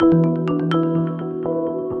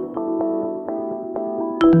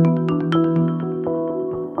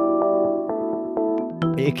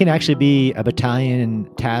it can actually be a battalion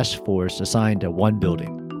task force assigned to one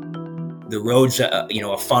building. The road's a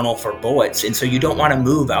funnel for bullets, and so you don't want to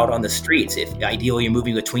move out on the streets. If ideally you're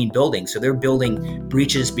moving between buildings, so they're building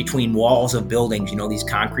breaches between walls of buildings, these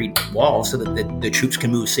concrete walls, so that the troops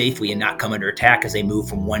can move safely and not come under attack as they move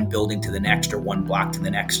from one building to the next or one block to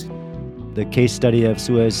the next. The case study of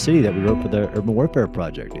Suez City that we wrote for the Urban Warfare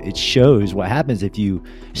Project, it shows what happens if you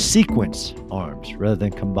sequence arms rather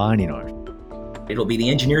than combining arms. It'll be the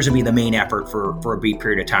engineers will be the main effort for a brief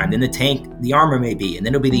period of time. Then the tank, the armor may be, and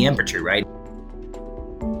then it'll be the infantry, right?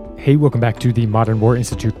 Hey, welcome back to the Modern War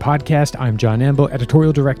Institute podcast. I'm John Amble,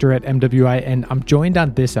 editorial director at MWI, and I'm joined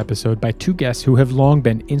on this episode by two guests who have long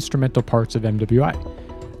been instrumental parts of MWI.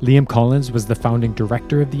 Liam Collins was the founding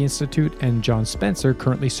director of the Institute, and John Spencer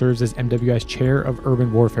currently serves as MWI's chair of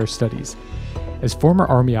urban warfare studies. As former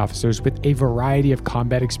Army officers with a variety of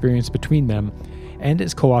combat experience between them, and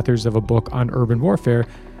as co-authors of a book on urban warfare,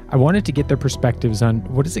 I wanted to get their perspectives on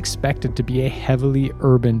what is expected to be a heavily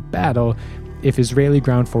urban battle if Israeli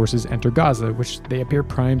ground forces enter Gaza, which they appear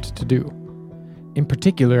primed to do. In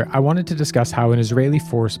particular, I wanted to discuss how an Israeli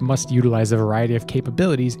force must utilize a variety of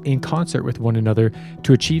capabilities in concert with one another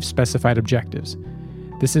to achieve specified objectives.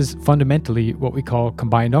 This is fundamentally what we call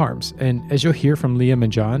combined arms, and as you'll hear from Liam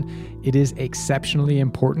and John, it is exceptionally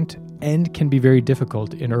important and can be very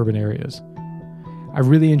difficult in urban areas. I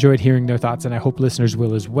really enjoyed hearing their thoughts, and I hope listeners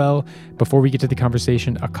will as well. Before we get to the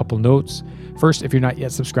conversation, a couple notes. First, if you're not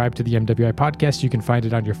yet subscribed to the MWI podcast, you can find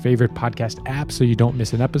it on your favorite podcast app so you don't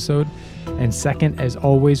miss an episode. And second, as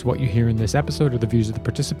always, what you hear in this episode are the views of the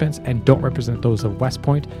participants and don't represent those of West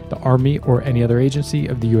Point, the Army, or any other agency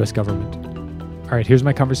of the U.S. government. All right, here's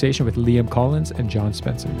my conversation with Liam Collins and John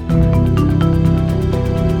Spencer.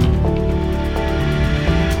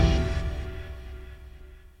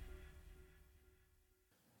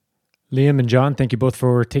 Liam and John, thank you both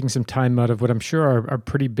for taking some time out of what I'm sure are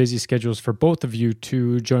pretty busy schedules for both of you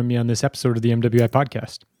to join me on this episode of the MWI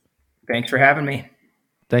podcast. Thanks for having me.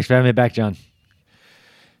 Thanks for having me back, John.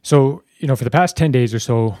 So, for the past 10 days or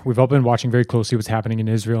so, we've all been watching very closely what's happening in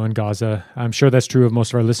Israel and Gaza. I'm sure that's true of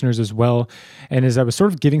most of our listeners as well. And as I was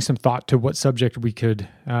sort of giving some thought to what subject we could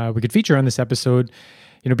feature on this episode,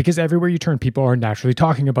 because everywhere you turn, people are naturally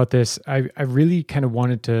talking about this, I really kind of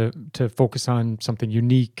wanted to focus on something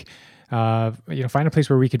unique. Find a place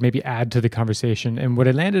where we could maybe add to the conversation. And what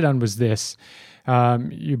I landed on was this.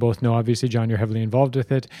 You both know, obviously, John, you're heavily involved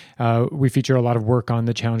with it. We feature a lot of work on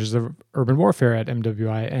the challenges of urban warfare at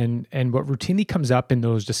MWI. And what routinely comes up in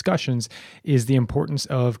those discussions is the importance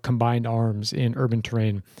of combined arms in urban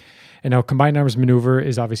terrain. And now combined arms maneuver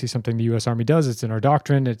is obviously something the U.S. Army does. It's in our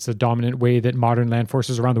doctrine. It's a dominant way that modern land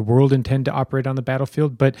forces around the world intend to operate on the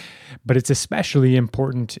battlefield, but it's especially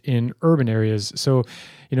important in urban areas. So,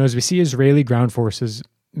 as we see Israeli ground forces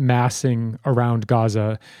massing around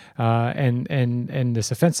Gaza, and this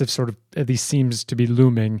offensive sort of at least seems to be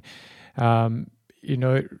looming, Gaza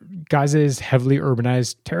is heavily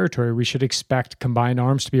urbanized territory. We should expect combined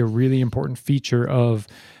arms to be a really important feature of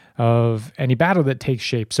any battle that takes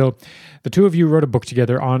shape. So the two of you wrote a book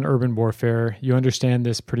together on urban warfare. You understand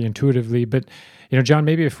this pretty intuitively, but John,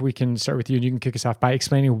 maybe if we can start with you and you can kick us off by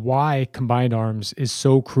explaining why combined arms is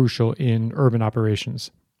so crucial in urban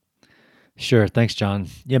operations. Sure. Thanks, John.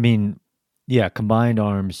 Combined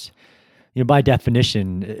arms, by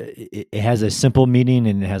definition, it has a simple meaning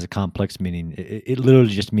and it has a complex meaning. It literally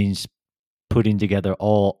just means putting together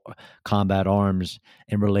all combat arms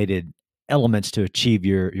and related elements to achieve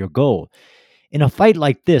your goal. In a fight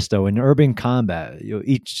like this, though, in urban combat,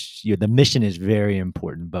 the mission is very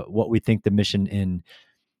important. But what we think the mission in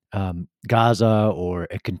Gaza or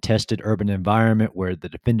a contested urban environment where the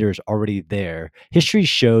defender is already there, history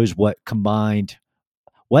shows what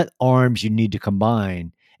arms you need to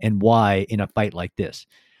combine and why in a fight like this.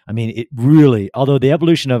 It really, although the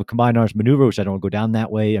evolution of combined arms maneuver, which I don't go down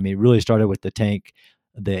that way, it really started with the tank,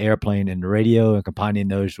 the airplane, and the radio, and combining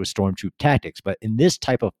those with stormtroop tactics. But in this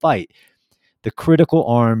type of fight, the critical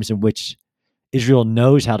arms in which Israel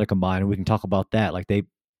knows how to combine, and we can talk about that,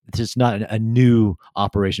 this is not a new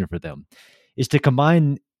operation for them, is to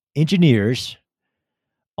combine engineers,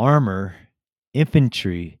 armor,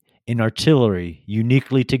 infantry, and artillery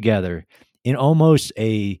uniquely together in almost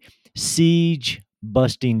a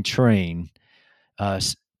siege-busting train,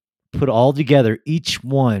 put all together, each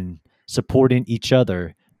one supporting each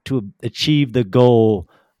other to achieve the goal,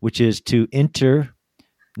 which is to enter,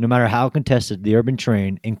 no matter how contested, the urban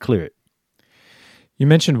terrain and clear it. You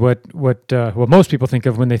mentioned what most people think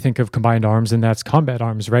of when they think of combined arms, and that's combat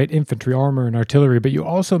arms, right? Infantry, armor, and artillery. But you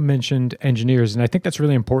also mentioned engineers, and I think that's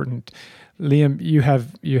really important. Liam, you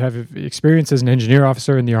have experience as an engineer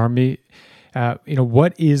officer in the Army.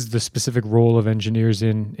 What is the specific role of engineers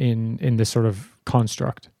in this sort of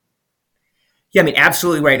construct? Yeah, I mean,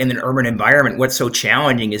 absolutely right. In an urban environment, what's so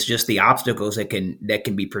challenging is just the obstacles that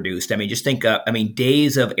can be produced. I mean, just think.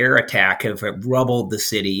 Days of air attack have rubbled the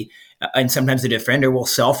city, and sometimes the defender will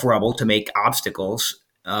self rubble to make obstacles.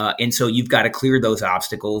 And so you've got to clear those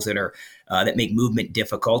obstacles that make movement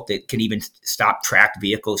difficult. That can even stop tracked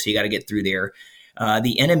vehicles. So you got to get through there.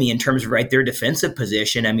 The enemy, in terms of their defensive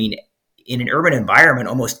position. I mean, in an urban environment,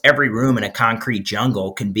 almost every room in a concrete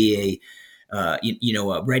jungle can be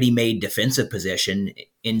a ready-made defensive position.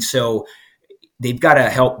 And so they've got to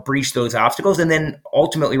help breach those obstacles. And then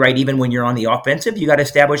ultimately, even when you're on the offensive, you got to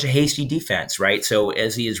establish a hasty defense, right? So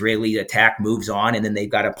as the Israeli attack moves on, and then they've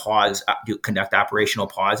got to pause, conduct operational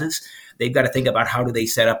pauses, they've got to think about how do they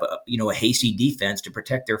set up a hasty defense to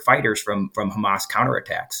protect their fighters from Hamas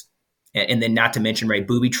counterattacks. And then not to mention,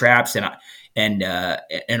 booby traps and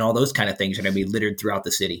all those kind of things are going to be littered throughout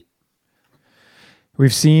the city.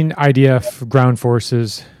 We've seen IDF ground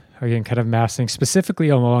forces, again, kind of massing specifically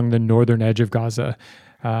along the northern edge of Gaza.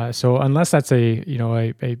 So unless that's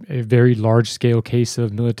a very large scale case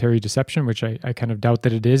of military deception, which I kind of doubt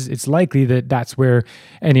that it is, it's likely that that's where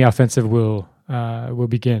any offensive will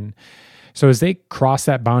begin. So as they cross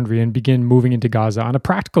that boundary and begin moving into Gaza, on a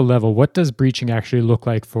practical level, what does breaching actually look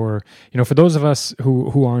like for those of us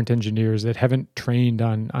who aren't engineers, that haven't trained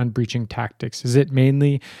on breaching tactics? Is it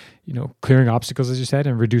mainly, clearing obstacles, as you said,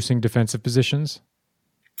 and reducing defensive positions?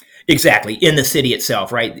 Exactly. In the city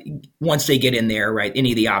itself, right? Once they get in there,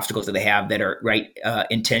 any of the obstacles that they have that are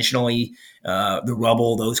intentionally, the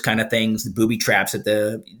rubble, those kind of things, the booby traps that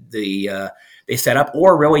they set up,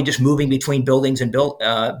 or really just moving between buildings and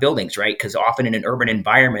buildings, right? Because often in an urban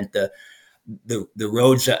environment, the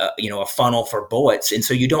roads, a funnel for bullets, and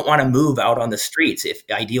so you don't want to move out on the streets. If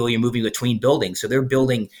ideally you're moving between buildings, so they're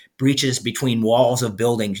building breaches between walls of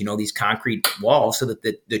buildings, these concrete walls, so that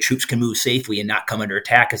the troops can move safely and not come under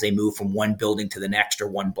attack as they move from one building to the next or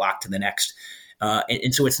one block to the next.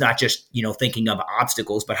 And so it's not just thinking of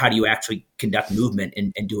obstacles, but how do you actually conduct movement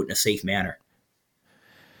and do it in a safe manner?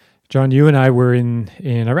 John, you and I were in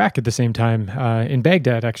Iraq at the same time, in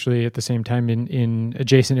Baghdad, actually, at the same time in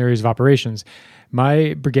adjacent areas of operations.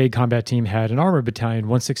 My brigade combat team had an armor battalion,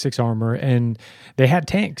 166 Armor, and they had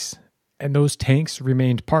tanks. And those tanks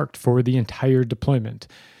remained parked for the entire deployment.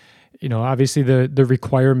 Obviously the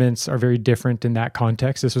requirements are very different in that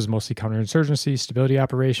context. This was mostly counterinsurgency, stability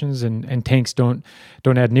operations, and tanks don't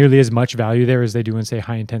add nearly as much value there as they do in, say,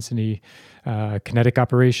 high-intensity kinetic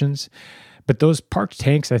operations. But those parked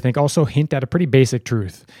tanks, I think, also hint at a pretty basic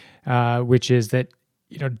truth, which is that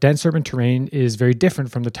dense urban terrain is very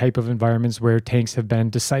different from the type of environments where tanks have been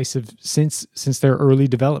decisive since their early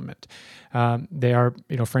development. They are,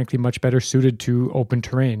 frankly, much better suited to open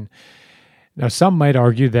terrain. Now, some might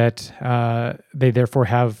argue that they therefore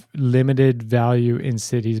have limited value in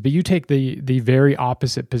cities, but you take the very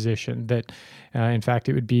opposite position, that in fact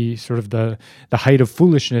it would be sort of the height of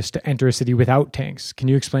foolishness to enter a city without tanks. Can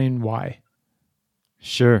you explain why?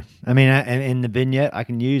 Sure. I mean, in the vignette I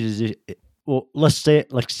can use is, let's stay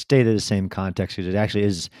to the same context, because it actually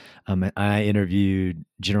is. I interviewed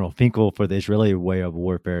General Finkel for the Israeli way of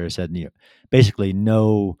warfare. Said, basically,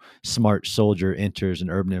 no smart soldier enters an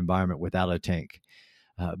urban environment without a tank,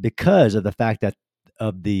 because of the fact that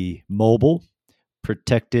of the mobile,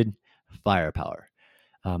 protected firepower.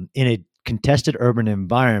 In a contested urban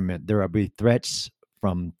environment, there will be threats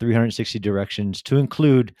from 360 directions, to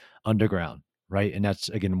include underground. Right. And that's,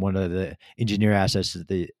 again, one of the engineer assets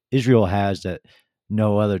that Israel has that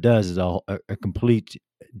no other does, is a complete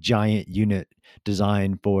giant unit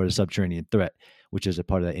designed for the subterranean threat, which is a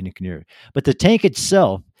part of that engineer. But the tank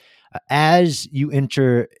itself, as you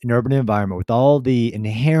enter an urban environment with all the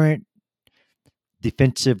inherent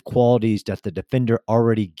defensive qualities that the defender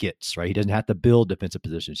already gets, right? He doesn't have to build defensive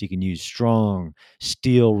positions. He can use strong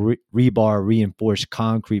steel, rebar, reinforced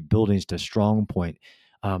concrete buildings to strong point,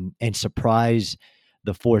 and surprise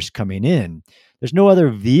the force coming in. There's no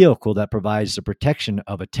other vehicle that provides the protection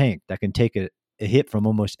of a tank that can take a hit from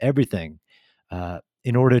almost everything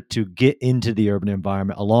in order to get into the urban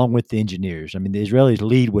environment, along with the engineers. I mean, the Israelis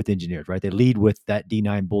lead with engineers, right? They lead with that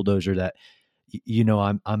D9 bulldozer that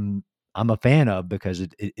I'm a fan of, because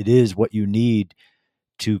it is what you need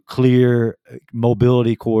to clear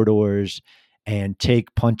mobility corridors and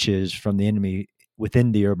take punches from the enemy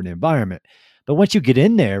within the urban environment. But once you get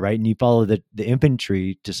in there, right, and you follow the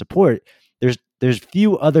infantry to support, there's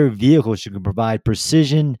few other vehicles who can provide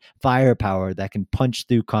precision firepower that can punch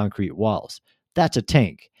through concrete walls. that's a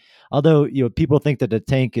tank. Although people think that the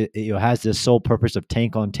tank has this sole purpose of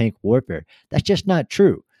tank on tank warfare. That's just not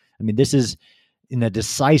true. I mean, this is in a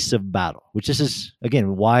decisive battle, which this is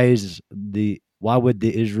again why would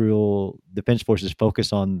the Israel Defense Forces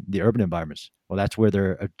focus on the urban environments? Well, that's where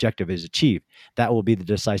their objective is achieved. That will be the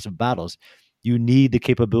decisive battles. You need the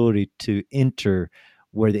capability to enter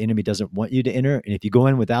where the enemy doesn't want you to enter, and if you go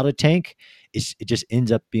in without a tank, it just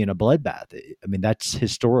ends up being a bloodbath. I mean, that's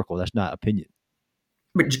historical. That's not opinion.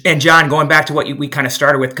 And John, going back to what we kind of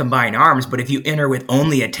started with combined arms, but if you enter with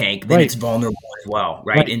only a tank, then it's vulnerable as well,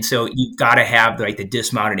 right? And so you've got to have like the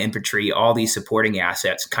dismounted infantry, all these supporting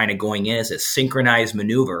assets kind of going in as a synchronized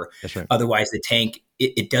maneuver. That's right. Otherwise, the tank,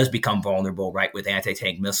 it does become vulnerable, right, with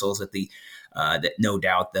anti-tank missiles that no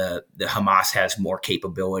doubt the Hamas has more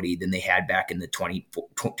capability than they had back in the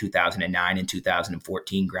 2009 and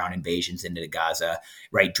 2014 ground invasions into Gaza,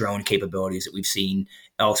 right? Drone capabilities that we've seen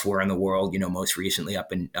elsewhere in the world, most recently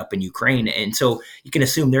up in Ukraine. And so you can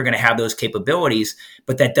assume they're going to have those capabilities,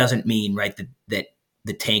 but that doesn't mean, right, that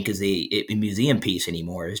the tank is a museum piece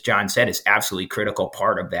anymore. As John said, it's absolutely critical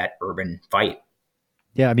part of that urban fight.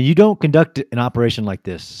 Yeah, I mean, you don't conduct an operation like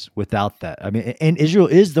this without that. I mean, and Israel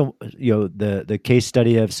is the case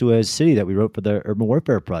study of Suez City that we wrote for the Urban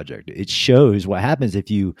Warfare Project. It shows what happens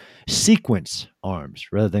if you sequence arms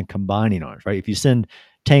rather than combining arms, right? If you send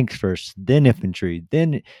tanks first, then infantry,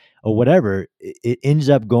 then or whatever, it ends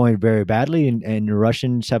up going very badly. And the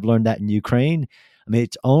Russians have learned that in Ukraine. I mean,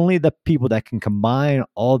 it's only the people that can combine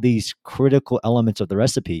all these critical elements of the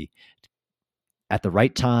recipe at the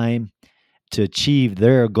right time to achieve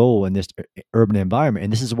their goal in this urban environment.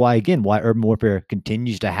 And this is why urban warfare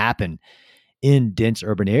continues to happen in dense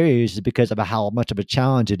urban areas, is because of how much of a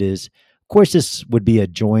challenge it is. Of course, this would be a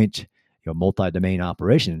joint, multi-domain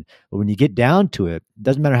operation. But when you get down to it, it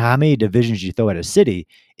doesn't matter how many divisions you throw at a city,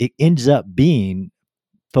 it ends up being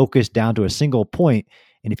focused down to a single point.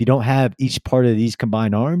 And if you don't have each part of these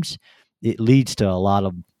combined arms, it leads to a lot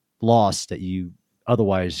of loss that you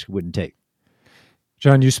otherwise wouldn't take.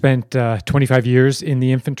 John, you spent 25 years in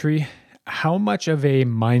the infantry. How much of a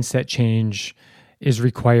mindset change is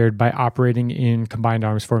required by operating in combined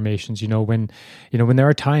arms formations? When there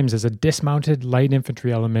are times as a dismounted light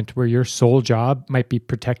infantry element where your sole job might be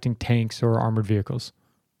protecting tanks or armored vehicles.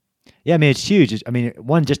 Yeah, I mean, it's huge. I mean,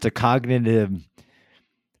 one, just a cognitive,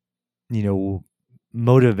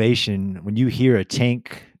 motivation. When you hear a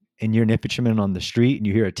tank and you're an infantryman on the street and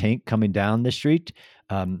you hear a tank coming down the street,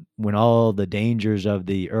 when all the dangers of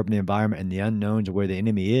the urban environment and the unknowns of where the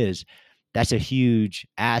enemy is, that's a huge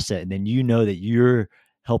asset. And then that you're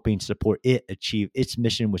helping support it achieve its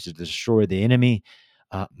mission, which is to destroy the enemy.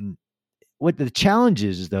 What the challenge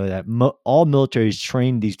is though, that all militaries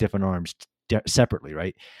train these different arms separately,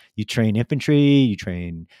 right? You train infantry, you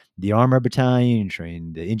train the armor battalion, you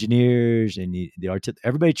train the engineers, and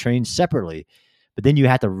everybody trains separately. But then you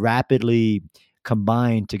have to rapidly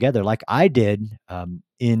combine together, like I did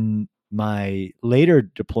in my later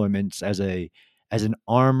deployments as an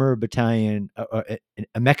armor battalion,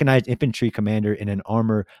 a mechanized infantry commander in an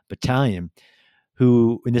armor battalion.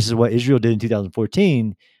 And this is what Israel did in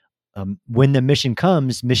 2014. When the mission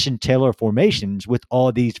comes, mission tailor formations with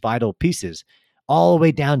all these vital pieces, all the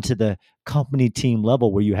way down to the company team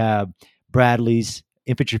level, where you have Bradleys,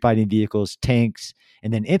 infantry fighting vehicles, tanks,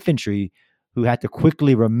 and then infantry who had to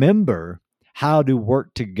quickly remember how to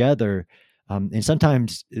work together. And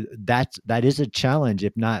sometimes that is a challenge,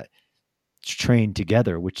 if not trained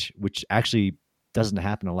together, which actually doesn't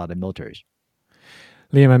happen in a lot of militaries.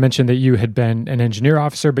 Liam, I mentioned that you had been an engineer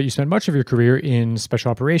officer, but you spent much of your career in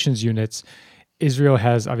special operations units. Israel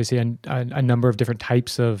has obviously a number of different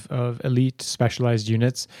types of elite specialized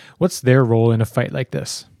units. What's their role in a fight like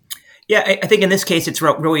this? Yeah, I think in this case, it's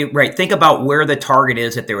really right. Think about where the target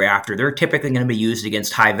is that they're after. They're typically going to be used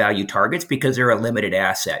against high-value targets because they're a limited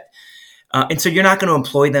asset. And so you're not going to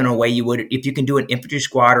employ them in a way you would if you can do an infantry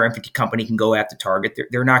squad or infantry company can go at the target.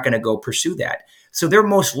 They're not going to go pursue that. So they're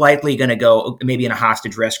most likely going to go maybe in a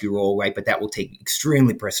hostage rescue role, right? But that will take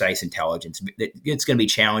extremely precise intelligence. It's going to be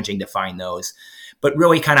challenging to find those. But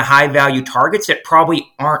really kind of high-value targets that probably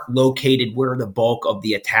aren't located where the bulk of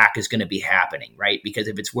the attack is going to be happening, right? Because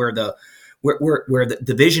if it's where the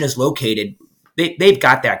division is located, they've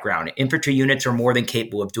got that ground. Infantry units are more than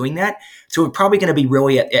capable of doing that. So we're probably going to be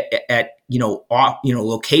really at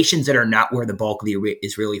locations that are not where the bulk of the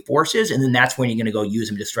Israeli forces, and then that's when you're going to go use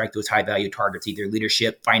them to strike those high-value targets, either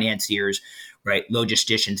leadership, financiers, right,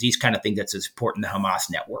 logisticians, these kind of things that's supporting the Hamas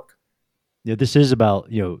network. Yeah, this is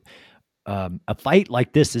about a fight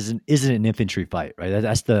like this isn't an infantry fight, right?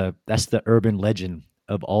 That's the urban legend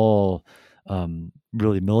of all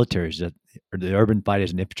really militaries, that or the urban fight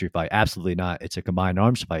is an infantry fight. Absolutely not. It's a combined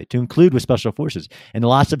arms fight, to include with special forces. And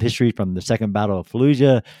lots of history from the Second Battle of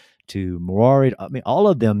Fallujah to Murari. I mean, all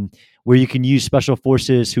of them where you can use special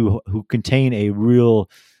forces who contain a real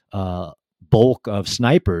bulk of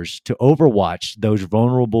snipers to overwatch those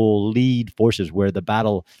vulnerable lead forces where the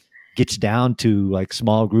battle gets down to like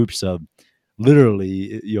small groups of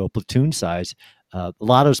literally, platoon size. A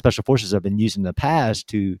lot of special forces have been used in the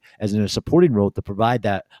past as in a supporting role to provide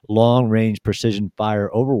that long range precision fire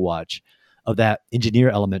overwatch of that engineer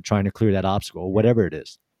element trying to clear that obstacle, whatever it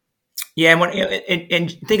is. Yeah,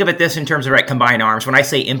 and think of it this in terms of combined arms. When I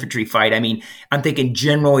say infantry fight, I mean I'm thinking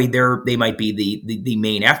generally they might be the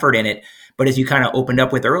main effort in it. But as you kind of opened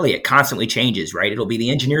up with early, it constantly changes, right? It'll be the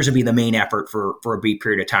engineers will be the main effort for a brief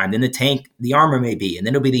period of time. Then the tank, the armor may be, and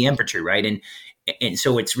then it'll be the infantry, right? And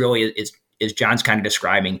so it's really as John's kind of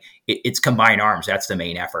describing, it's combined arms. That's the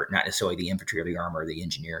main effort, not necessarily the infantry or the armor or the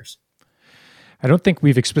engineers. I don't think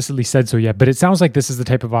we've explicitly said so yet, but it sounds like this is the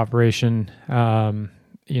type of operation,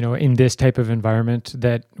 in this type of environment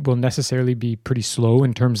that will necessarily be pretty slow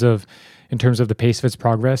in terms of the pace of its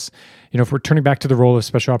progress. If we're turning back to the role of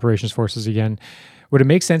special operations forces again, would it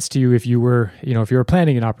make sense to you if you were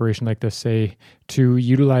planning an operation like this, say, to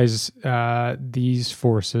utilize these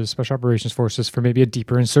forces, special operations forces, for maybe a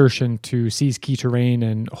deeper insertion to seize key terrain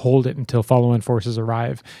and hold it until follow-on forces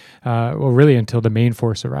arrive, or really until the main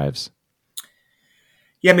force arrives?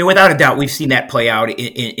 Yeah, I mean, without a doubt, we've seen that play out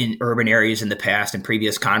in urban areas in the past and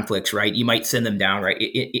previous conflicts, right? You might send them down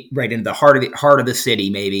right into the heart of the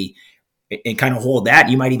city, maybe, and kind of hold that.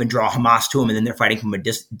 You might even draw Hamas to them, and then they're fighting from a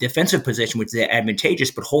defensive position, which is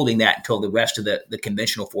advantageous, but holding that until the rest of the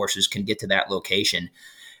conventional forces can get to that location.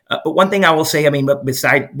 But one thing I will say, I mean,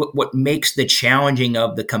 besides what makes the challenging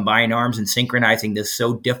of the combined arms and synchronizing this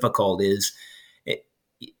so difficult is,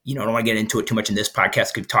 I don't want to get into it too much in this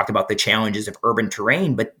podcast. We've talked about the challenges of urban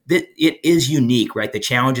terrain, but it is unique, right? The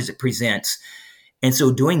challenges it presents. And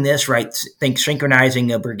so doing this, right, think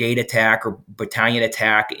synchronizing a brigade attack or battalion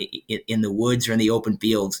attack in the woods or in the open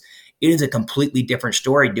fields, it is a completely different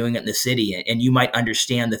story doing it in the city. And you might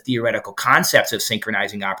understand the theoretical concepts of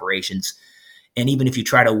synchronizing operations. And even if you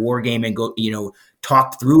try to war game and go,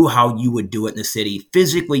 talk through how you would do it in the city,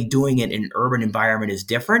 physically doing it in an urban environment is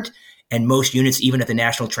different. And most units, even at the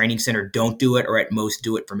National Training Center, don't do it, or at most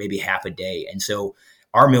do it for maybe half a day. And so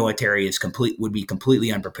our military would be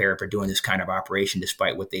completely unprepared for doing this kind of operation,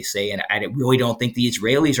 despite what they say. And I really don't think the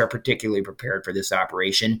Israelis are particularly prepared for this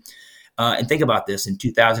operation. And think about this: in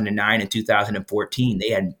 2009 and 2014, they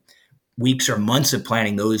had weeks or months of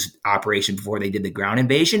planning those operations before they did the ground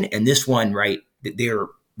invasion. And this one, right, they're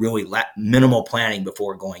really minimal planning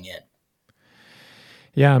before going in.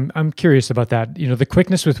 Yeah, I'm curious about that. The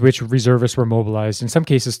quickness with which reservists were mobilized, in some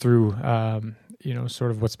cases through,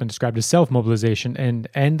 sort of what's been described as self-mobilization,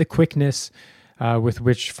 and the quickness with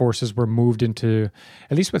which forces were moved into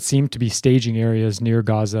at least what seemed to be staging areas near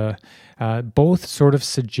Gaza, both sort of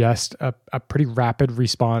suggest a pretty rapid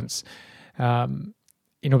response.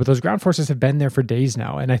 But those ground forces have been there for days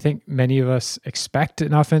now, and I think many of us expect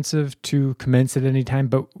an offensive to commence at any time,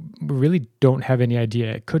 but we really don't have any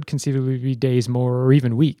idea. It could conceivably be days, more, or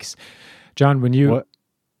even weeks. John, when you...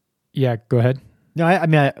 Yeah, go ahead. No, I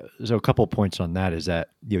mean, so a couple of points on that is that,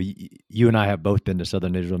 you and I have both been to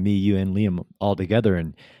Southern Israel, me, you, and Liam all together,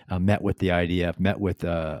 and met with the IDF, met with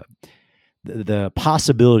the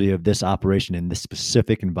possibility of this operation in this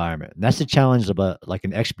specific environment. And that's the challenge of like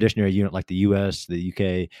an expeditionary unit like the US, the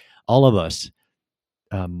UK, all of us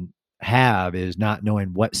have, is not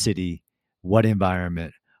knowing what city, what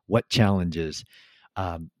environment, what challenges.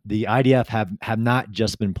 The IDF have not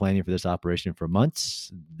just been planning for this operation for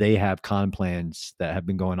months. They have con plans that have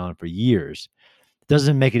been going on for years. It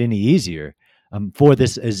doesn't make it any easier. For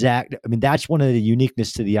this exact, I mean, that's one of the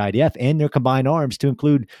uniqueness to the IDF and their combined arms, to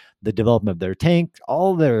include the development of their tank,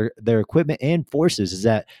 all their equipment and forces, is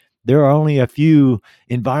that there are only a few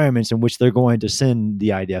environments in which they're going to send the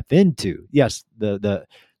IDF into. Yes, the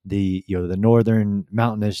northern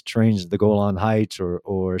mountainous terrains of the Golan Heights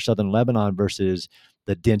or southern Lebanon versus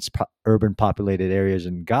the dense urban populated areas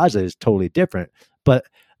in Gaza is totally different, but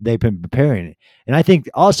they've been preparing it. And I think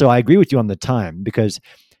also I agree with you on the time, because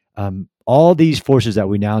all these forces that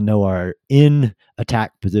we now know are in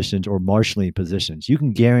attack positions or marshalling positions, you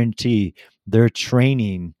can guarantee they're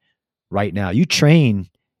training right now. You train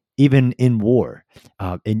even in war.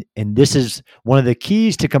 And this is one of the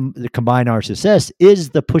keys to the combined arms success,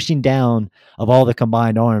 is the pushing down of all the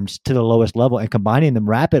combined arms to the lowest level and combining them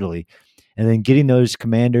rapidly, and then getting those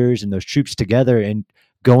commanders and those troops together and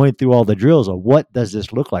going through all the drills of what does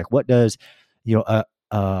this look like? What does,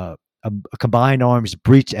 a a combined arms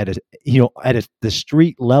breach at the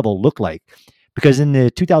street level look like? Because in the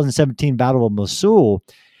 2017 Battle of Mosul,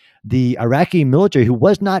 the Iraqi military, who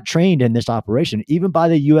was not trained in this operation, even by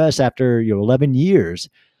the U.S. after 11 years,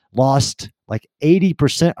 lost like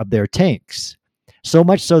 80% of their tanks. So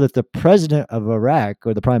much so that the president of Iraq,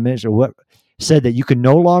 or the prime minister, said that you can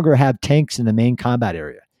no longer have tanks in the main combat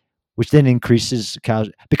area, which then increases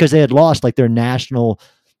because they had lost like their national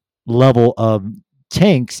level of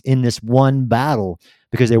tanks in this one battle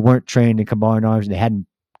because they weren't trained in combined arms and they hadn't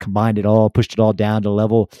combined it all, pushed it all down to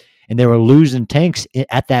level, and they were losing tanks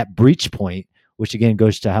at that breach point, which again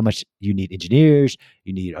goes to how much you need engineers,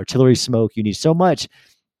 you need artillery smoke, you need so much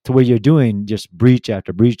to where you're doing just breach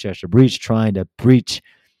after breach after breach, trying to breach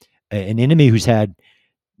an enemy who's had,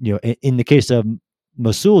 in the case of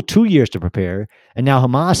Mosul, 2 years to prepare, and now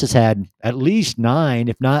Hamas has had at least 9,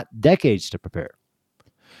 if not decades, to prepare.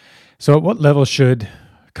 So at what level should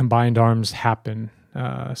combined arms happen,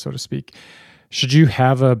 so to speak? Should you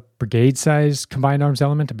have a brigade-sized combined arms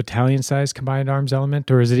element, a battalion-sized combined arms element,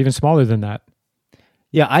 or is it even smaller than that?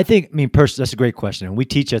 Yeah, personally, that's a great question. And we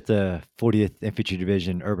teach at the 40th Infantry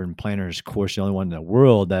Division Urban Planners course, the only one in the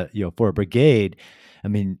world that, for a brigade,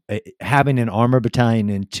 having an armor battalion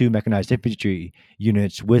and 2 mechanized infantry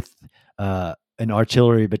units with an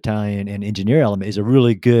artillery battalion and engineer element is a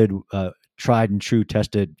really good, tried and true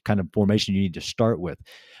tested kind of formation you need to start with.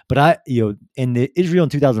 But Israel in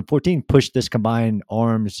 2014 pushed this combined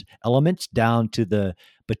arms elements down to the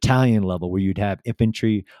battalion level, where you'd have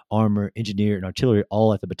infantry, armor, engineer, and artillery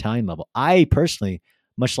all at the battalion level. I personally,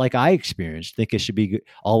 much like I experienced, think it should be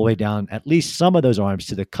all the way down, at least some of those arms,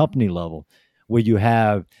 to the company level, where you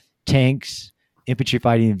have tanks, infantry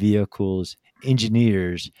fighting vehicles,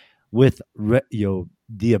 engineers, with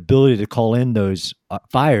the ability to call in those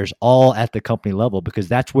fires all at the company level, because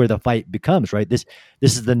that's where the fight becomes, right? This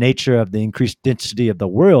is the nature of the increased density of the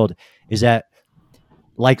world, is that,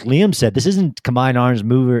 like Liam said, this isn't combined arms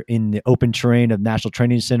mover in the open terrain of National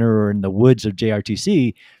Training Center or in the woods of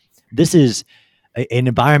JRTC. This is an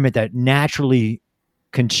environment that naturally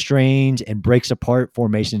constrains and breaks apart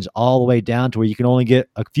formations all the way down to where you can only get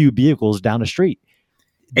a few vehicles down the street.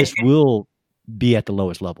 This will be at the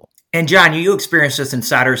lowest level. And John, you experienced this in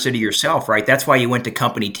Solder City yourself, right? That's why you went to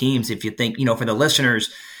company teams. If you think, for the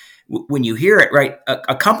listeners, when you hear it, right,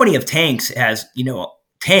 a company of tanks has,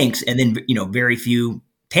 tanks and then, very few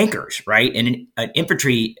tankers, right? And an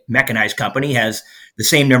infantry mechanized company has the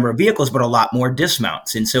same number of vehicles, but a lot more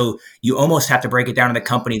dismounts. And so you almost have to break it down to the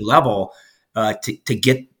company level to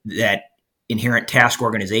get that inherent task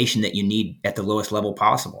organization that you need at the lowest level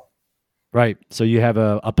possible. Right. So you have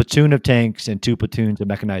a platoon of tanks and 2 platoons of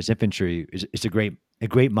mechanized infantry. It's a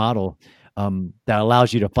great model that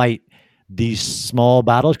allows you to fight these small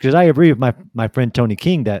battles. Because I agree with my friend Tony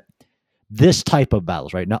King that this type of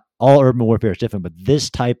battles, right? Not all urban warfare is different, but this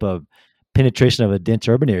type of penetration of a dense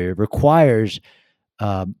urban area requires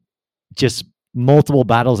just multiple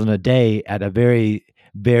battles in a day at a very,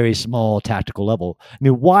 very small tactical level.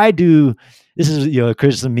 This is a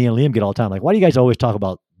criticism me and Liam get all the time. Like, why do you guys always talk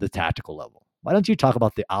about the tactical level? Why don't you talk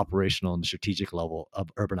about the operational and the strategic level of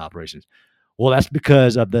urban operations? Well, that's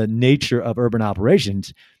because of the nature of urban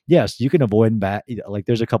operations. Yes, you can avoid like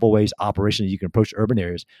there's a couple ways operationally you can approach urban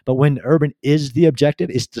areas, but when urban is the objective,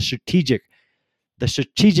 it's the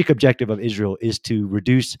strategic objective of Israel is to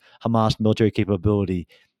reduce Hamas military capability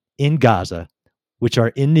in Gaza, which are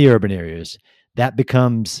in the urban areas. That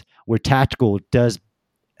becomes where tactical does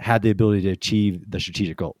have the ability to achieve the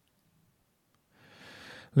strategic goal.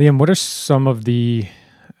 Liam, what are some of the,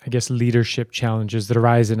 leadership challenges that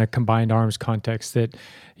arise in a combined arms context that,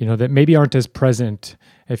 that maybe aren't as present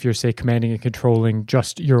if you're, say, commanding and controlling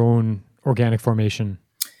just your own organic formation?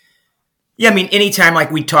 Yeah, anytime, like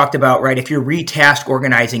we talked about, right, if you're retask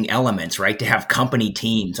organizing elements, right, to have company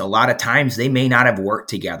teams, a lot of times they may not have worked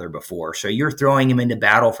together before. So you're throwing them into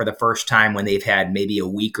battle for the first time when they've had maybe a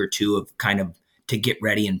week or two of kind of to get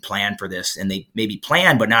ready and plan for this. And they maybe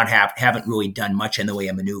plan, but haven't really done much in the way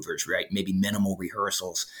of maneuvers, right? Maybe minimal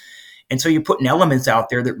rehearsals. And so you're putting elements out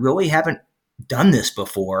there that really haven't done this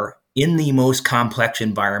before in the most complex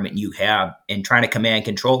environment you have, and trying to command and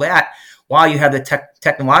control that while you have the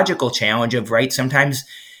technological challenge of, right, sometimes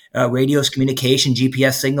radios, communication,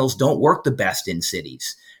 GPS signals don't work the best in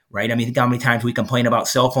cities, right? Think how many times we complain about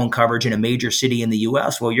cell phone coverage in a major city in the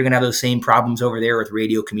U.S. Well, you're going to have those same problems over there with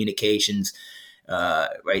radio communications,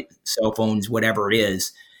 right? Cell phones, whatever it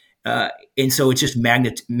is. And so it's just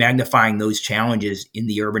magnifying those challenges in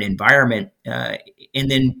the urban environment, and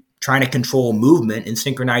then trying to control movement and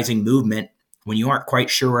synchronizing movement when you aren't quite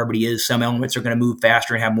sure where everybody is. Some elements are going to move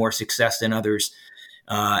faster and have more success than others.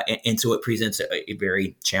 And so it presents a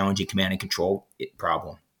very challenging command and control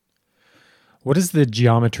problem. What is the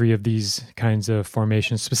geometry of these kinds of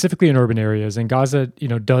formations, specifically in urban areas? And Gaza,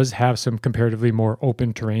 does have some comparatively more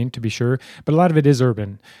open terrain, to be sure, but a lot of it is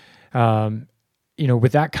urban.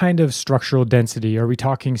 With that kind of structural density, are we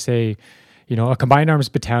talking, say, a combined arms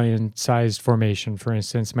battalion sized formation, for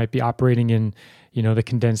instance, might be operating in, the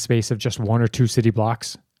condensed space of just one or two city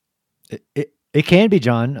blocks? It can be,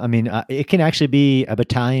 John. I mean, it can actually be a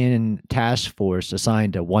battalion task force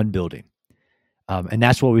assigned to one building. And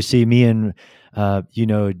that's what we see. Me and,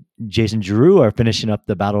 Jason Giroux are finishing up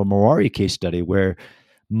the Battle of Mawari case study, where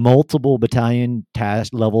multiple battalion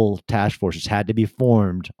level task forces had to be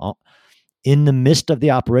formed in the midst of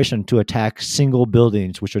the operation to attack single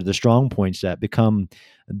buildings, which are the strong points that become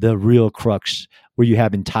the real crux, where you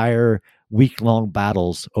have entire week-long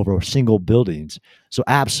battles over single buildings. So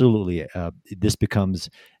absolutely, this becomes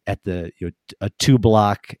at the a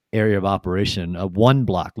 2-block area of operation, a 1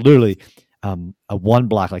 block, literally a 1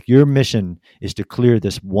 block. Like, your mission is to clear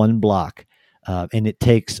this 1 block, and it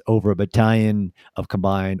takes over a battalion of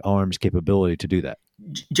combined arms capability to do that.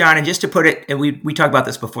 John, and just to put it, and we talked about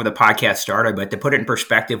this before the podcast started, but to put it in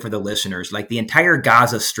perspective for the listeners, like, the entire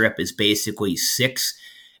Gaza Strip is basically 6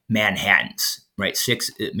 Manhattans, right? 6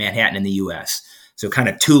 Manhattan in the U.S. So kind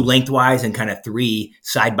of 2 lengthwise and kind of 3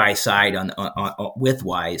 side by side on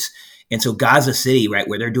widthwise. And so Gaza City, right,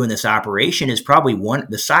 where they're doing this operation, is probably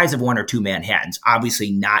the size of 1 or 2 Manhattans.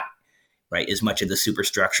 Obviously not, right, as much of the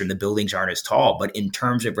superstructure, and the buildings aren't as tall, but in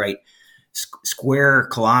terms of, right, square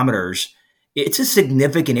kilometers, it's a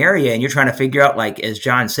significant area. And you're trying to figure out, like, as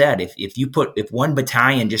John said, if one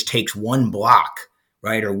battalion just takes 1 block,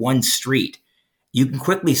 right, or 1 street, you can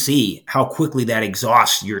quickly see how quickly that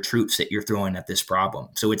exhausts your troops that you're throwing at this problem.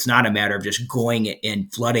 So it's not a matter of just going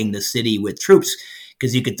and flooding the city with troops,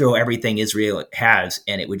 because you could throw everything Israel has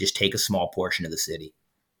and it would just take a small portion of the city.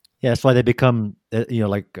 Yeah, that's why they become,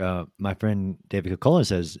 like my friend David Cullen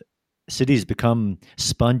says, cities become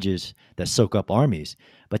sponges that soak up armies.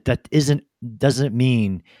 But that doesn't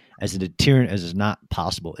mean as a deterrent as it's not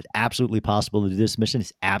possible. It's absolutely possible to do this mission.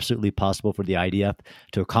 It's absolutely possible for the IDF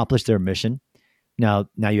to accomplish their mission. Now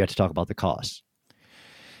you have to talk about the cost.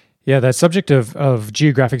 Yeah, that subject of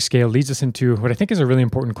geographic scale leads us into what I think is a really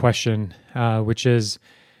important question, which is,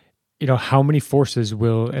 how many forces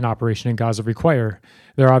will an operation in Gaza require?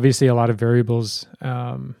 There are obviously a lot of variables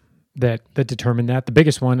that determine that. The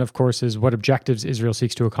biggest one, of course, is what objectives Israel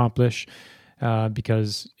seeks to accomplish,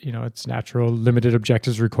 because it's natural. Limited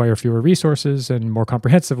objectives require fewer resources, and more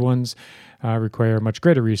comprehensive ones require much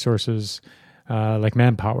greater resources, like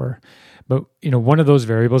manpower. But one of those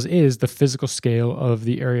variables is the physical scale of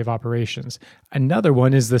the area of operations. Another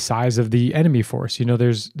one is the size of the enemy force.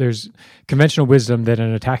 There's conventional wisdom that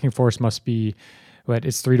an attacking force must be,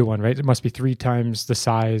 it's 3 to 1, right? It must be 3 times the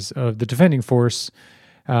size of the defending force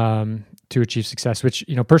to achieve success. Which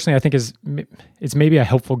personally I think it's maybe a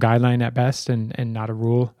helpful guideline at best, and not a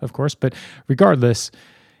rule, of course. But regardless,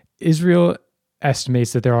 Israel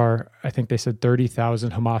estimates that there are, I think they said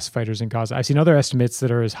 30,000 Hamas fighters in Gaza. I've seen other estimates that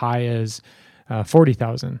are as high as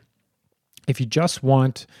 40,000. If you just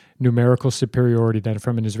want numerical superiority, then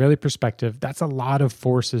from an Israeli perspective, that's a lot of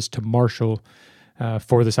forces to marshal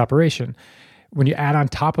for this operation. When you add on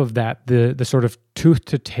top of that the sort of tooth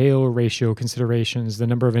to tail ratio considerations, the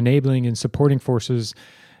number of enabling and supporting forces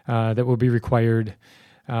that will be required,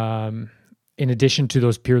 in addition to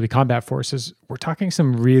those purely combat forces, we're talking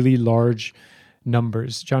some really large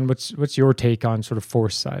numbers. John, what's your take on sort of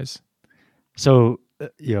force size? So,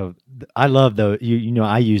 I love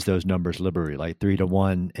I use those numbers liberally, like 3 to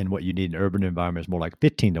 1, and what you need in an urban environment is more like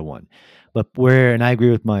 15 to 1. But and I agree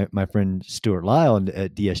with my friend Stuart Lyle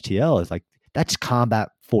at DSTL, is like, that's combat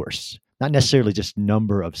force, not necessarily just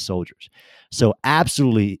number of soldiers. So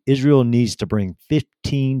absolutely, Israel needs to bring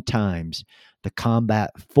 15 times the combat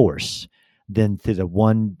force than to the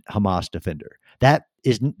 1 Hamas defender. That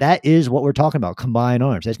is what we're talking about, combined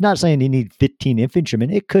arms. It's not saying you need 15 infantrymen.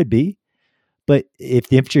 It could be. But if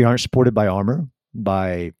the infantry aren't supported by armor,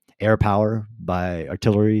 by air power, by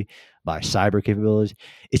artillery, by cyber capabilities,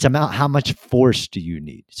 it's about how much force do you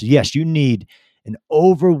need. So yes, you need an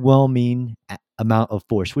overwhelming amount of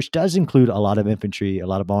force, which does include a lot of infantry, a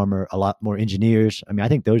lot of armor, a lot more engineers. I mean, I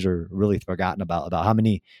think those are really forgotten about how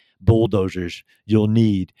many bulldozers you'll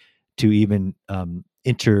need to even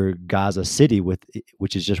enter Gaza City,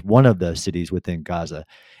 which is just one of the cities within Gaza.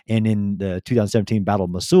 And in the 2017 Battle of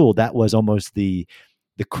Mosul, that was almost the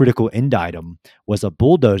critical end item, was a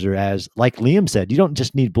bulldozer. As like Liam said, you don't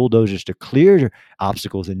just need bulldozers to clear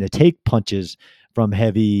obstacles and to take punches from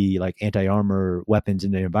heavy, like, anti-armor weapons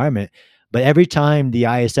in the environment, But every time the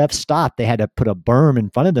ISF stopped, they had to put a berm in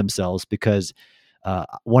front of themselves because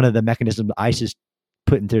one of the mechanisms ISIS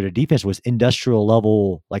put into their defense was industrial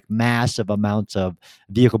level, like massive amounts of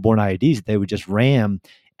vehicle-borne IEDs that they would just ram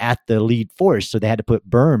at the lead force. So they had to put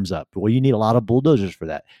berms up. Well, you need a lot of bulldozers for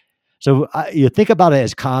that. So you think about it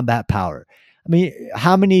as combat power. I mean,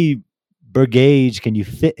 how many brigades can you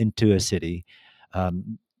fit into a city?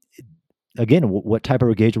 Again, what type of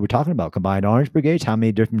brigades are we talking about? Combined arms brigades? How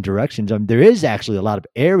many different directions? I mean, there is actually a lot of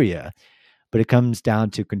area, but it comes down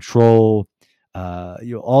to control,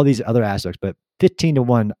 all these other aspects. But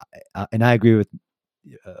 15-1, and I agree with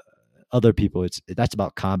uh, other people. That's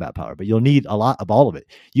about combat power, but you'll need a lot of all of it.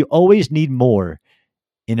 You always need more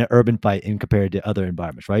in an urban fight in compared to other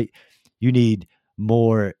environments, right? You need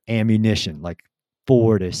more ammunition, like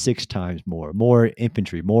 4 to 6 times more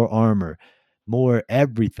infantry, more armor, more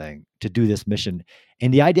everything to do this mission.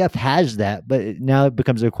 And the IDF has that, but now it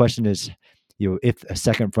becomes a question is, if a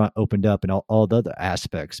second front opened up and all the other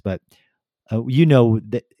aspects. But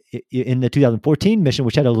that in the 2014 mission,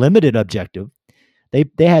 which had a limited objective, they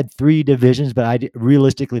had 3 divisions, but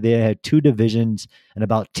realistically they had 2 divisions and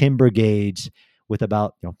about 10 brigades, with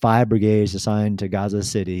about 5 brigades assigned to Gaza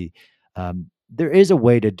City. There is a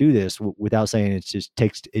way to do this without saying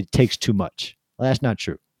it takes too much. Well, that's not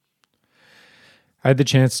true. I had the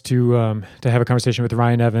chance to have a conversation with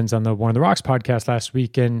Ryan Evans on the War on the Rocks podcast last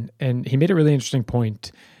week, and he made a really interesting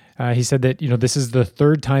point. He said that this is the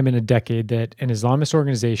 3rd time in a decade that an Islamist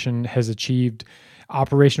organization has achieved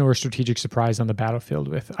operational or strategic surprise on the battlefield,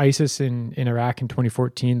 with ISIS in Iraq in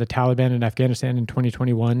 2014, the Taliban in Afghanistan in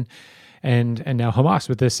 2021, and now Hamas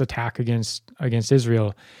with this attack against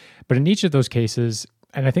Israel. But in each of those cases,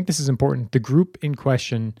 and I think this is important, the group in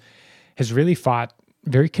question has really fought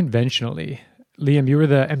very conventionally. Liam, you were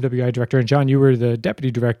the MWI director, and John, you were the deputy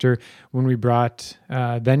director when we brought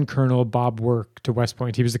then Colonel Bob Work to West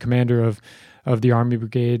Point. He was the commander of the Army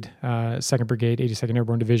Brigade, 2nd Brigade, 82nd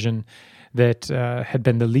Airborne Division, that had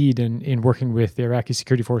been the lead in working with the Iraqi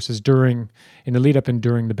security forces in the lead up and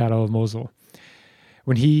during the Battle of Mosul.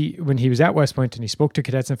 When he was at West Point and he spoke to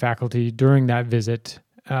cadets and faculty during that visit,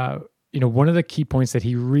 one of the key points that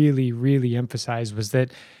he really, really emphasized was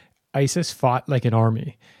that ISIS fought like an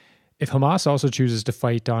army. If Hamas also chooses to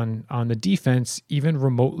fight on the defense, even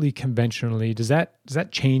remotely conventionally, does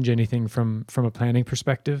that change anything from a planning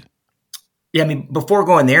perspective? Yeah, I mean, before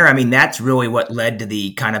going there, I mean, that's really what led to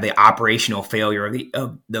the kind of the operational failure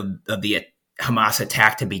of the Hamas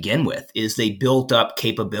attack to begin with. Is they built up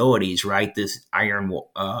capabilities, right? This iron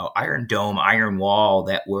dome, iron wall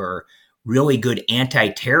that were really good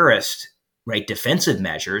anti-terrorist, right, defensive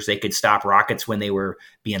measures. They could stop rockets when they were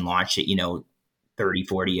being launched at 30,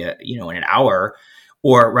 40, in an hour,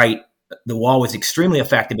 or right. The wall was extremely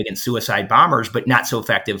effective against suicide bombers, but not so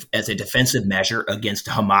effective as a defensive measure against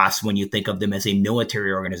Hamas when you think of them as a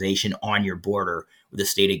military organization on your border with a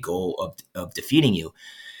stated goal of defeating you.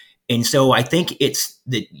 And so I think it's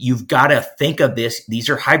that you've got to think of this. These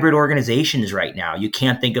are hybrid organizations right now. You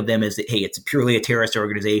can't think of them as, hey, it's purely a terrorist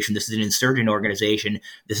organization. This is an insurgent organization.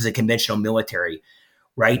 This is a conventional military.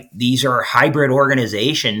 Right? These are hybrid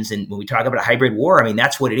organizations. And when we talk about a hybrid war, I mean,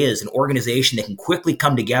 that's what it is, an organization that can quickly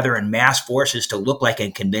come together in mass forces to look like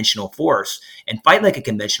a conventional force and fight like a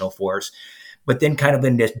conventional force, but then kind of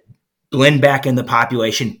then just blend back in the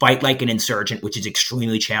population, fight like an insurgent, which is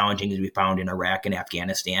extremely challenging, as we found in Iraq and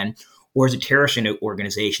Afghanistan, or as a terrorist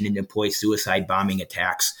organization and employ suicide bombing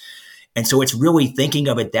attacks. And so it's really thinking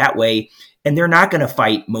of it that way. And they're not going to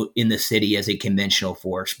fight in the city as a conventional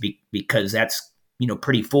force because that's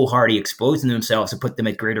pretty foolhardy, exposing themselves to put them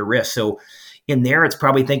at greater risk. So in there, it's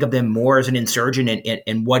probably think of them more as an insurgent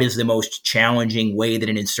and what is the most challenging way that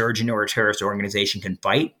an insurgent or a terrorist organization can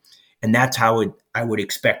fight. And that's how I would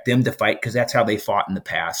expect them to fight, because that's how they fought in the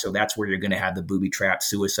past. So that's where you're going to have the booby trap,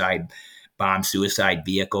 suicide bomb, suicide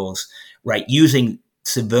vehicles, right? Using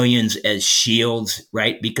civilians as shields,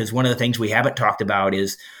 right? Because one of the things we haven't talked about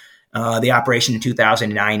is the operation in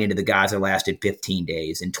 2009 into the Gaza lasted 15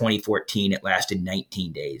 days. In 2014, it lasted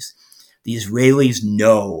 19 days. The Israelis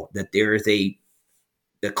know that the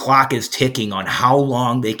clock is ticking on how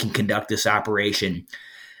long they can conduct this operation,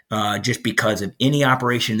 just because of any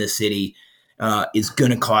operation in the city is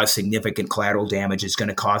going to cause significant collateral damage. It's going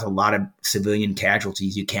to cause a lot of civilian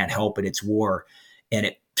casualties. You can't help it. It's war. And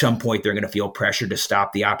at some point, they're going to feel pressure to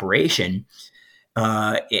stop the operation.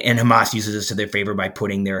 And Hamas uses this to their favor by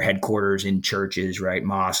putting their headquarters in churches, right,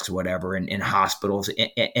 mosques, whatever, and hospitals,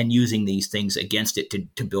 and using these things against it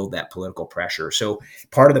to build that political pressure. So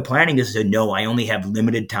part of the planning is to know I only have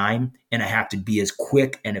limited time and I have to be as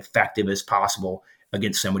quick and effective as possible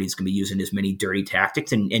against somebody who's going to be using as many dirty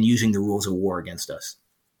tactics and using the rules of war against us.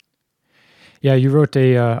 Yeah, you wrote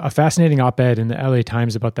a fascinating op-ed in the LA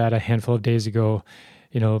Times about that a handful of days ago,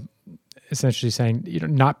 essentially saying,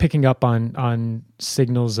 not picking up on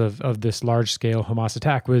signals of this large-scale Hamas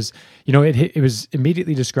attack was, it was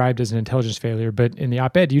immediately described as an intelligence failure, but in the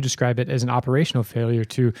op-ed, you describe it as an operational failure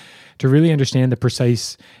to really understand the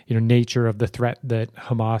precise, nature of the threat that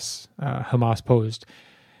Hamas posed.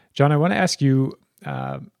 John, I want to ask you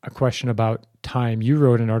a question about time. You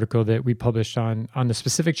wrote an article that we published on the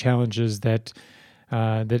specific challenges that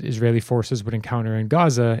Israeli forces would encounter in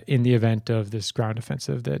Gaza in the event of this ground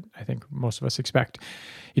offensive that I think most of us expect.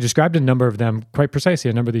 You described a number of them, quite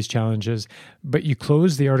precisely, a number of these challenges, but you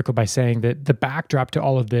closed the article by saying that the backdrop to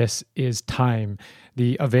all of this is time,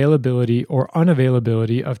 the availability or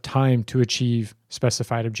unavailability of time to achieve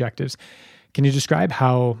specified objectives. Can you describe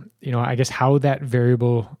how, how that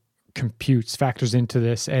variable factors into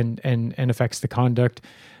this and affects the conduct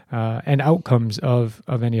and outcomes of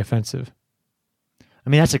any offensive? I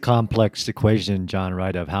mean, that's a complex equation, John,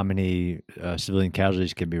 right, of how many civilian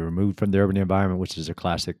casualties can be removed from the urban environment, which is a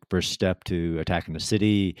classic first step to attacking the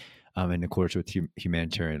city. In accordance with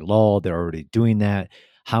humanitarian law, they're already doing that.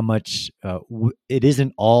 How much it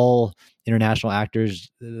isn't all international actors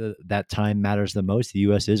that time matters the most. The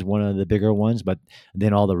U.S. is one of the bigger ones, but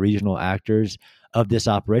then all the regional actors of this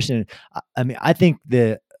operation. I mean, I think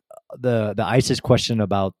the ISIS question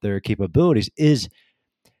about their capabilities is,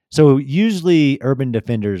 so usually urban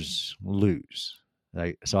defenders lose.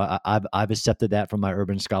 Right? So I've accepted that from my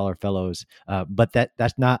urban scholar fellows, but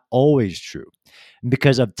that's not always true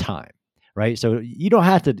because of time. Right. So you don't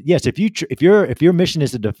have to. Yes, if your mission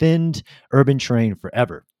is to defend urban terrain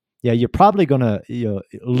forever, yeah, you're probably going to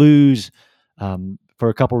lose for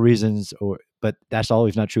a couple reasons. But that's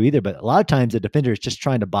always not true either. But a lot of times the defender is just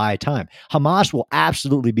trying to buy time. Hamas will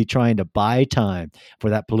absolutely be trying to buy time for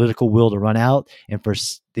that political will to run out and for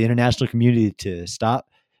the international community to stop,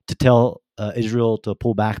 to tell Israel to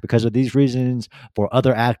pull back because of these reasons, for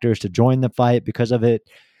other actors to join the fight because of it.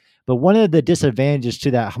 But one of the disadvantages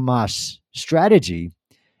to that Hamas strategy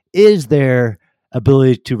is their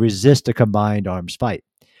ability to resist a combined arms fight.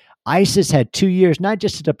 ISIS had 2 years, not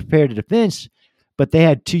just to prepare to defense, but they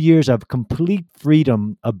had 2 years of complete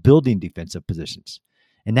freedom of building defensive positions.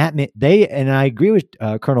 And that meant and I agree with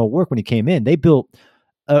Colonel Work when he came in, they built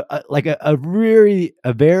a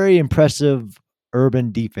very impressive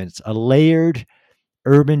urban defense, a layered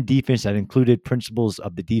urban defense that included principles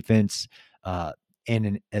of the defense,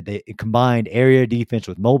 and they combined area defense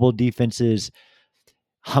with mobile defenses.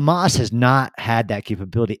 Hamas has not had that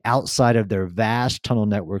capability outside of their vast tunnel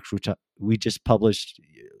networks, which we just published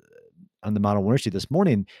on the Modern War Institute this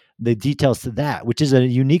morning, the details to that, which is a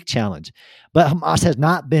unique challenge. But Hamas has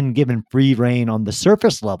not been given free rein on the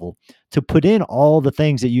surface level to put in all the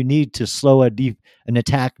things that you need to slow an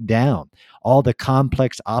attack down, all the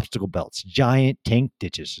complex obstacle belts, giant tank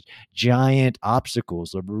ditches, giant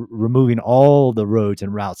obstacles, removing all the roads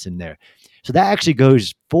and routes in there. So that actually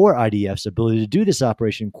goes for IDF's ability to do this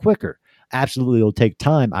operation quicker. Absolutely, it'll take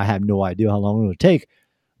time. I have no idea how long it'll take,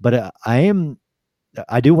 but I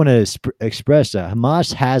do want to express that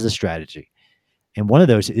Hamas has a strategy, and one of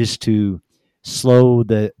those is to slow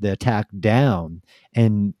the attack down,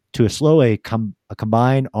 and to slow a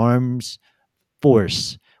combined arms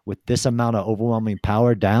force with this amount of overwhelming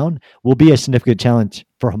power down will be a significant challenge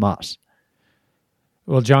for Hamas.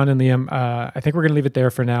 Well, John and Liam, I think we're going to leave it there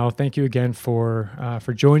for now. Thank you again for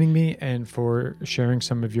joining me and for sharing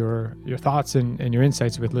some of your thoughts and your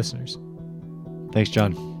insights with listeners. Thanks,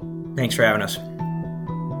 John. Thanks for having us.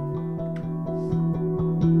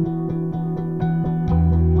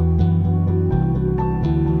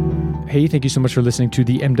 Hey, thank you so much for listening to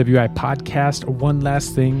the MWI podcast. One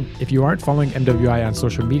last thing, if you aren't following MWI on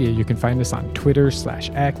social media, you can find us on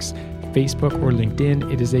Twitter/X, Facebook, or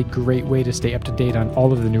LinkedIn. It is a great way to stay up to date on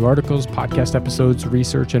all of the new articles, podcast episodes,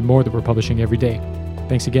 research, and more that we're publishing every day.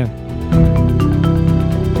 Thanks again.